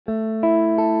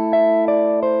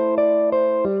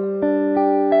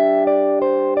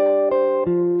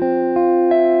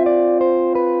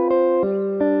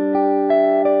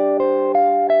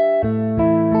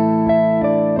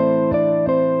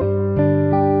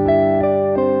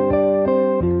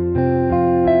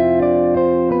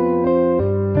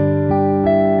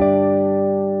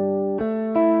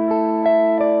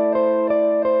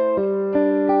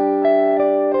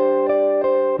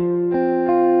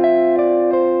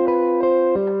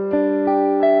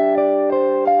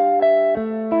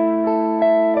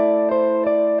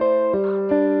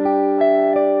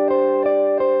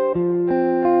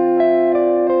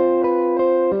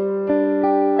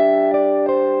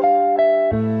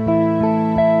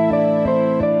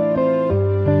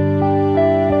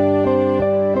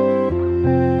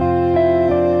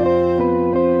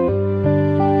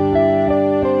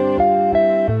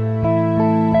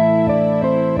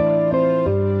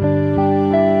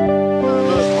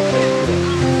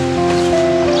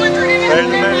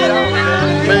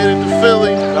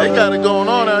They got it going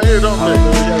on out here, don't they?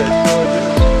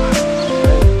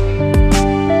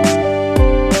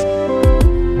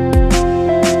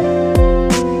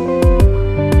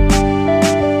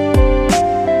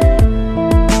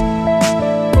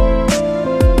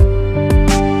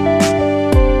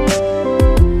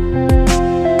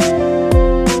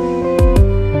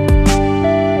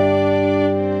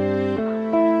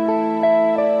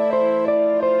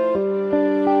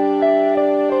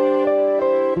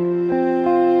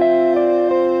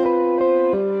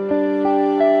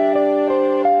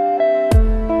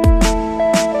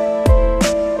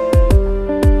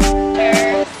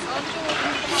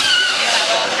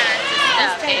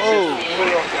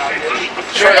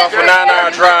 Straight off a 9-hour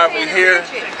drive, we here,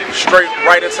 straight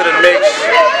right into the mix.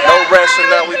 No rest or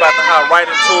nothing. We about to hop right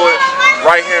into it.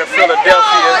 Right here in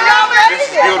Philadelphia. This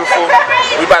is beautiful.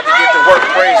 We about to get to work.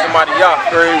 Praise the mighty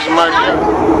YAH. Praise the mighty YAH.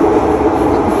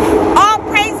 All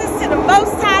praises to the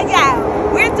Most High YAH.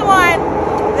 We're doing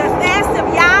the fast of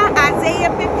YAH,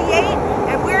 Isaiah 58,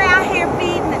 and we're out here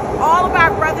feeding all of our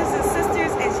brothers and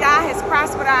sisters as YAH has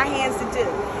prospered our hands to do.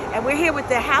 And we're here with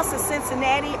the House of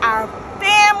Cincinnati, our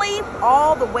family,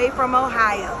 all the way from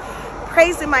Ohio.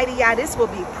 Praise the mighty YAH. This will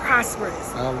be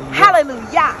prosperous. Hallelujah.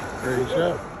 Hallelujah. Praise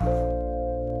YAH.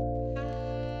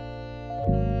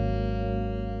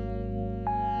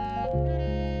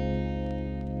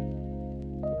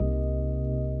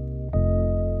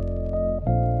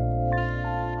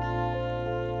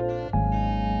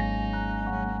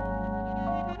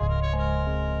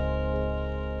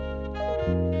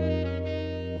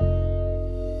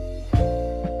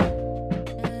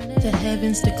 The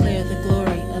heavens declare the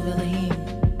glory of Elohim,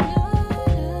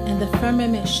 and the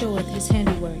firmament showeth his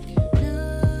handiwork.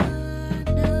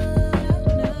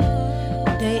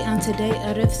 Day unto day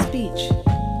uttereth speech,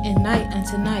 and night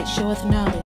unto night showeth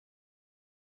knowledge.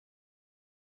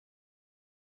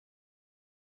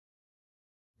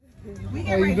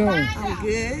 How you doing? I'm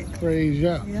good. Praise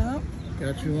YAH. Yep.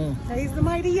 Got you on. Praise the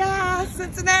mighty YAH.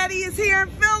 Cincinnati is here in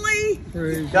Philly.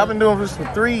 Praise y'all been doing this for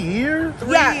 3 years? 3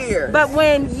 years. But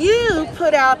when you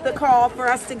put out the call for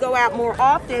us to go out more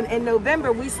often in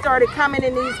November, we started coming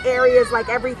in these areas like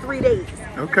every 3 days.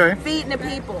 Okay. Feeding the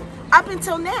people. Up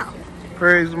until now.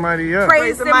 Praise the mighty YAH.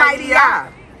 Praise the mighty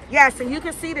YAH. Yes, and you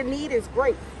can see the need is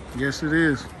great. Yes, it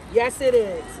is. Yes, it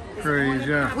is. Praise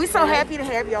YAH. We're so happy to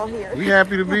have y'all here. We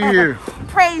happy to be here.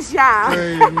 Praise YAH.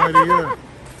 Praise the mighty YAH.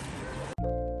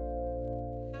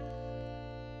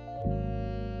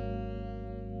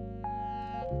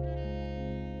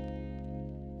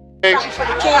 For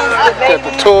the kids, the Got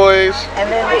the babies, toys. and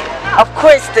then of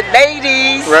course the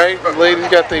ladies. Right? The ladies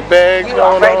got their bags You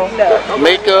going already on. know.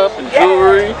 Makeup and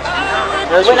jewelry.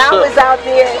 That's When I what's was up. out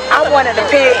there, I wanted a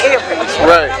pair of earrings. You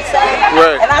Right. know what I'm saying?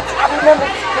 Right. And I remember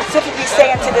specifically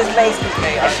saying to this lady,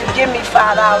 if you give me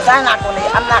 $5, I'm not gonna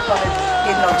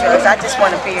get no jewelry. I just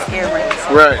want a pair of earrings.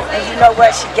 Right. And you know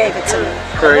what? She gave it to me.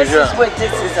 Praise This is YAH. what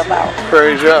this is about.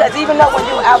 Praise YAH. Because even though when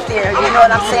you're out there, you know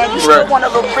what I'm saying, you still Right. want to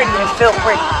look pretty and feel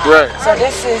pretty. Right. So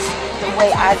this is the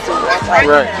way I do it. Like,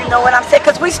 Right. you know what I'm saying?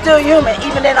 Because we still human,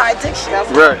 even in our addiction.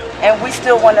 Right. And we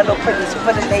still want to look pretty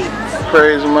for the ladies.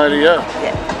 Praise the mighty YAH.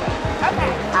 Yeah.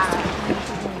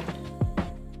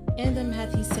 In them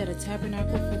hath he set a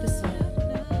tabernacle for the sun,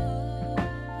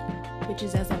 which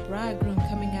is as a bridegroom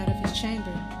coming out of his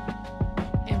chamber,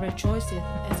 and rejoiceth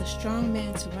as a strong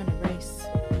man to run a race.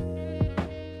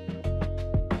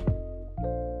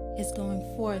 His going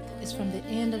forth is from the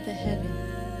end of the heaven,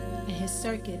 and his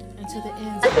circuit unto the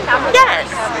ends of the earth. Yes.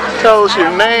 Tell us your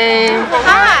name.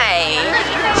 Hi.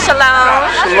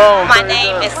 Shalom. Shalom. My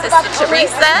name is Sister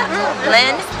Teresa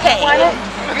Lynn Payne,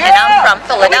 and I'm from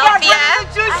Philadelphia. And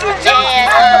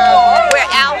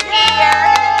we're out here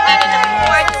feeding the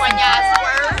poor, doing Yah's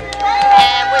work.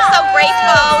 And we're so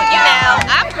grateful, you know,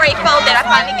 I'm grateful that I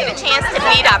finally get a chance to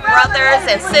meet our brothers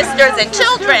and sisters and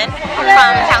children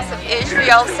from House of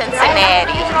Israel,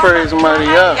 Cincinnati. Praise the mighty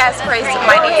YAH. Yes, praise the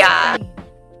mighty YAH.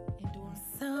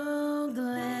 So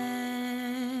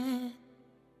glad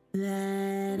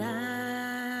that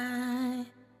I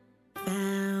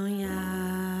found YAH.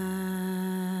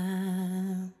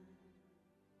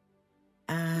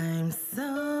 I'm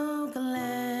so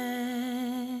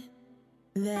glad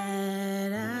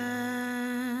that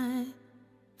I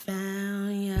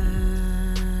found YAH.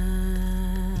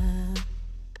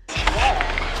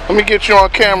 Let me get you on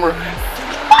camera.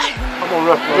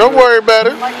 Don't worry about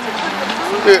it.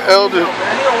 The Elder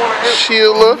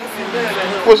Sheila.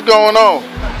 What's going on?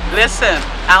 Listen,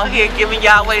 out here giving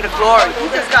Yahweh the glory.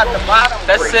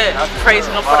 That's it.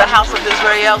 Praising Him for the House of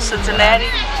Israel, Cincinnati.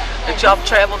 That y'all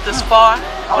traveled this far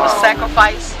for the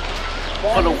sacrifice,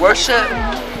 for the worship.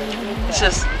 It's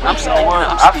just, I'm so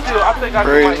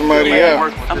Praise mighty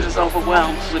Yah. I'm just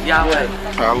overwhelmed with Yahweh.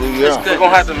 Hallelujah. It's good. We're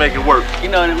gonna have to make it work. You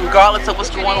know, and regardless of what's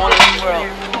going on in the world,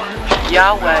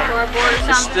 Yahweh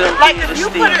is still Like here to if you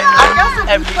stay put it, I guess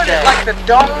if you put it like the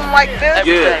dome like this,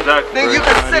 Yeah, exactly. then you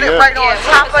can sit it right on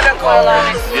top of the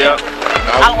column. Yeah.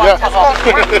 I want to talk.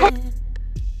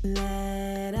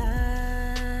 That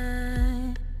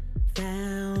I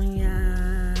found Yah.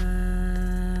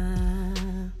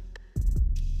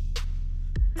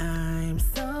 I'm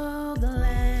so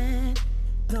glad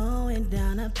going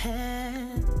down a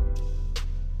path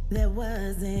that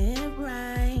wasn't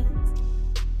right,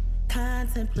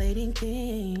 contemplating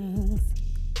things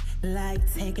like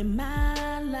taking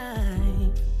my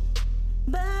life,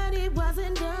 but it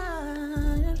wasn't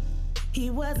done. He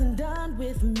wasn't done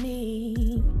with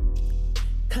me,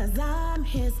 'cause I'm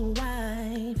his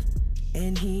wife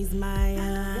and he's my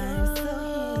I'm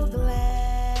so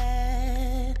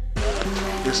glad.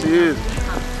 Yes, he is.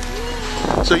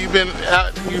 So you've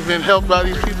been helped by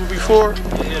these people before?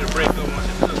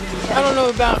 I don't know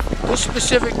about this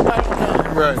specific title now,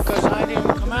 Right. because I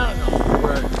didn't come out of them.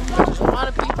 Right. But there's a lot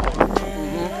of people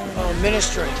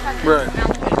ministering. Right.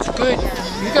 And it's good.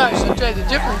 You guys, I'll tell you the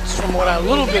difference from what a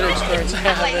little bit of experience I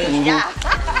have is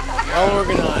well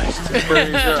organized.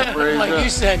 Praise God, praise Like God. you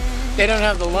said, they don't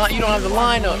have the line. You don't have the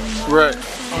lineup Right.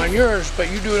 on yours, but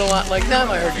you do it a lot like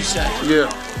them. I heard you say. Yeah.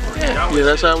 Yeah. Yeah,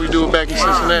 that's how we do it back in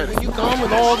Cincinnati. When you come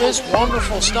with all this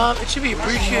wonderful stuff, it should be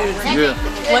appreciated. Yeah.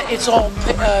 It's all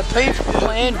paid,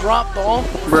 planned, dropped off,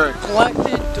 Right.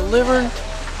 collected, delivered,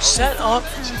 set up.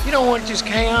 You don't want just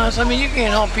chaos. I mean, you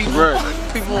can't help people. Right.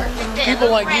 People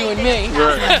like you and me.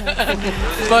 Right.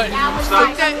 but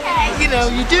that, you know,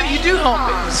 you do help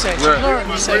it in a sense. Right. You learn.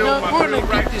 You say, no, we're going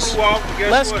to keep this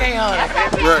less chaotic.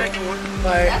 Right.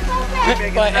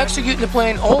 By executing the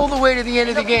plan all the way to the end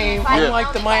of the game, Yeah.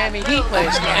 unlike the Miami Heat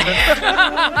last night.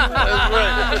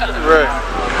 Right.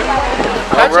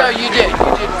 That's how you did.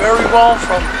 You did very well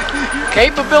from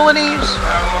capabilities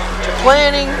to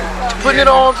planning to putting it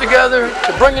all together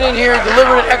to bringing it in here,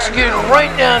 delivering it, executing it right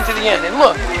down to the end. And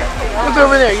look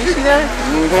over there. You see that?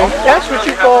 That's what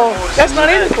you call. That's not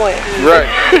in the plan. Right.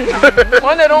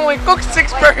 One that only cooks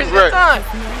 6 burgers at a time.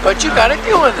 But you got to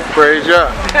deal with it. Praise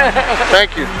God.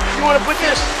 Thank you. You want to put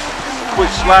this? Quick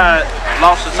slide,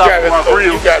 lost the top of my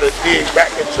grill. You gotta dig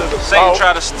back into the Satan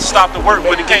tried to stop the work,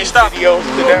 but he can't stop it. videos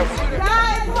to them.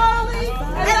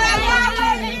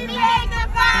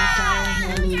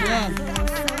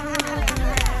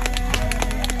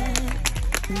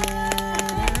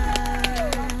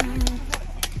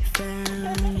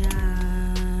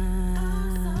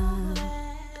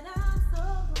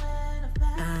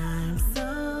 I'm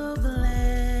so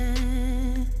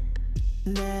glad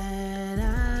that I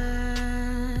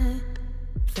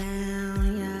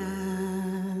found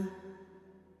Yah.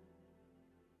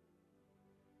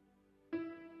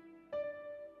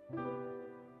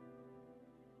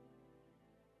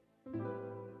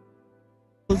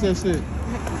 What's that shit?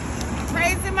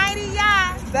 Praise the mighty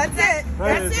Yah. That's it.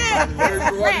 That's it. Praise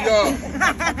mighty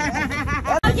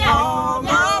Yah. Oh,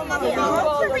 my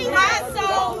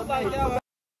soul.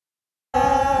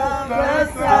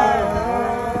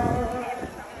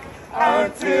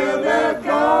 Until the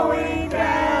going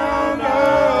down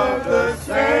of the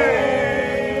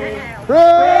same. Praise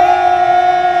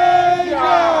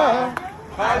Yah.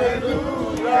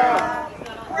 Hallelujah.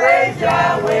 Praise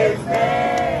Yahweh's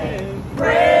name.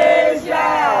 Praise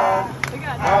Yah.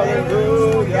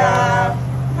 Hallelujah.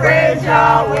 Praise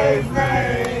Yahweh's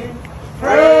name.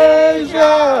 Praise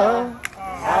Yah.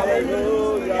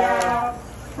 Hallelujah.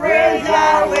 Praise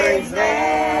Yahweh's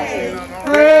name.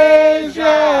 Praise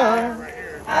Yah.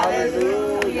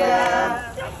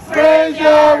 Hallelujah. Praise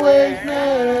Yahweh's name.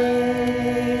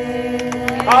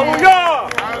 Hallelujah!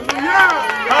 Hallelujah!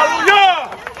 Hallelujah.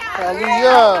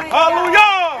 Hallelujah!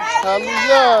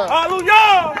 Hallelujah.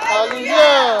 Hallelujah!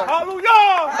 Hallelujah.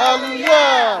 Hallelujah!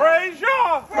 Hallelujah. Praise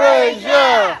Yah! Praise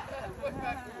Yah.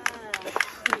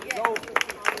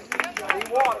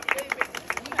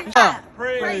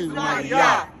 Praise mighty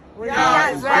Yah! Yah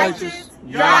is righteous,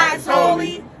 Yah is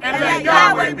holy, and let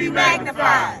Yahweh be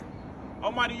magnified.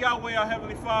 Almighty Yahweh, our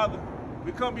Heavenly Father,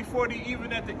 we come before Thee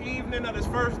even at the evening of this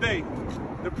first day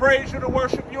to praise You, to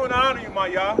worship You, and to honor You, my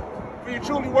Yah. For You're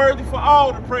truly worthy for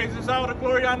all the praises, all the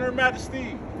glory, honor, and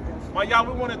majesty. My Yah,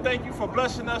 we want to thank You for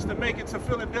blessing us to make it to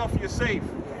Philadelphia safe,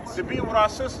 to be with our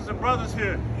sisters and brothers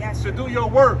here, to do Your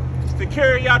work, to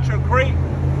carry out Your great,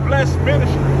 blessed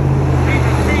ministry,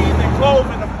 even feeding and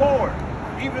clothing the poor,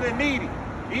 even the needy,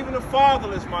 even the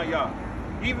fatherless, my Yah.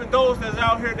 Even those that's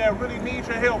out here that really need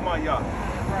Your help, my Yah.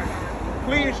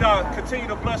 Please, y'all, continue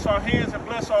to bless our hands and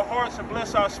bless our hearts and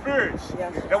bless our spirits,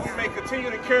 that we may continue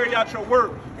to carry out your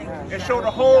work and show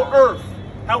the whole earth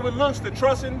how it looks to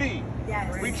trust in thee.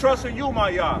 We trust in you, my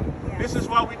Yah. This is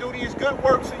why we do these good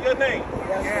works in your name.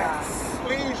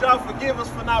 Please, y'all, forgive us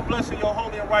for not blessing your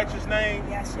holy and righteous name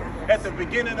at the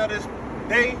beginning of this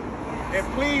day. And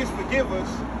please forgive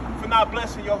us for not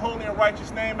blessing your holy and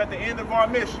righteous name at the end of our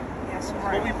mission.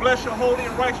 But we bless your holy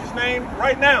and righteous name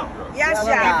right now.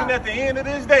 Even at the end of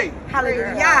this day.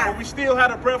 Hallelujah. But we still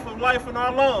have the breath of life in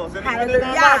our lungs and even in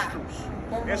our nostrils.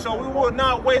 And so we will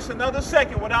not waste another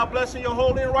second without blessing your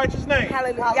holy and righteous name.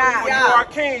 Hallelujah. For you are our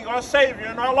King, our Savior,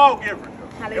 and our lawgiver.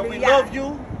 And we love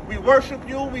you, we worship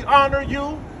you, we honor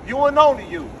you, you and only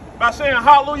you. By saying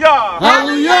hallelujah.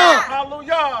 Hallelujah.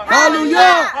 Hallelujah.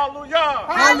 Hallelujah. Hallelujah.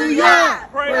 Hallelujah.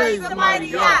 Praise the mighty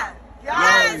Yah.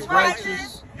 Yah is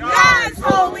righteous, Yah is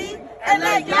holy, and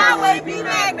let Yahweh be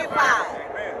magnified.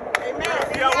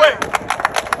 Amen. Yahweh.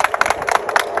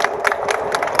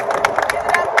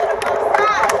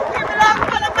 Give it up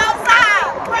for the Most High.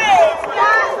 Praise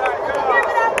God. Give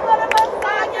it up for the Most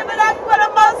High. Give it up for the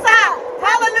Most High.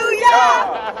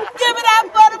 Hallelujah. Give it up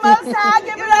for the Most High.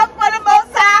 Give it up for the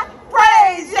Most High.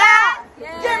 Praise Yah.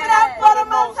 Give it up for the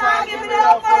Most High. Give it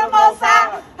up for the Most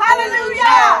High.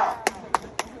 Hallelujah.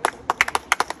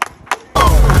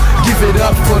 Give it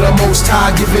up for the Most High,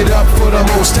 give it up for the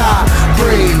Most High,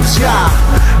 praise Yah.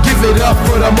 Give it up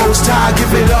for the Most High,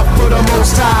 give it up for the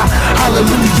Most High,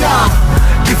 hallelujah.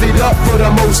 Give it up for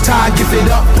the Most High, give it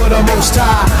up for the Most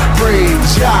High,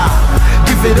 praise Yah.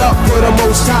 Give it up for the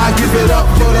Most High, give it up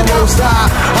for the Most High,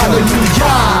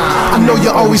 hallelujah. I know you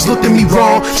always looked at me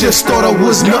wrong, just thought I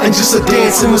was nothing, just a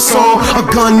dance in the song. A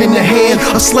gun in the hand,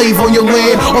 a slave on your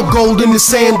land, or gold in the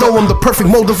sand, though I'm the perfect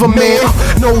mold of a man.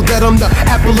 Know that I'm the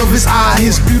apple of his eye,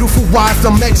 his beautiful wife,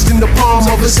 I'm etched in the palm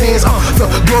of his hands. The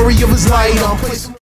glory of his light, I'm placed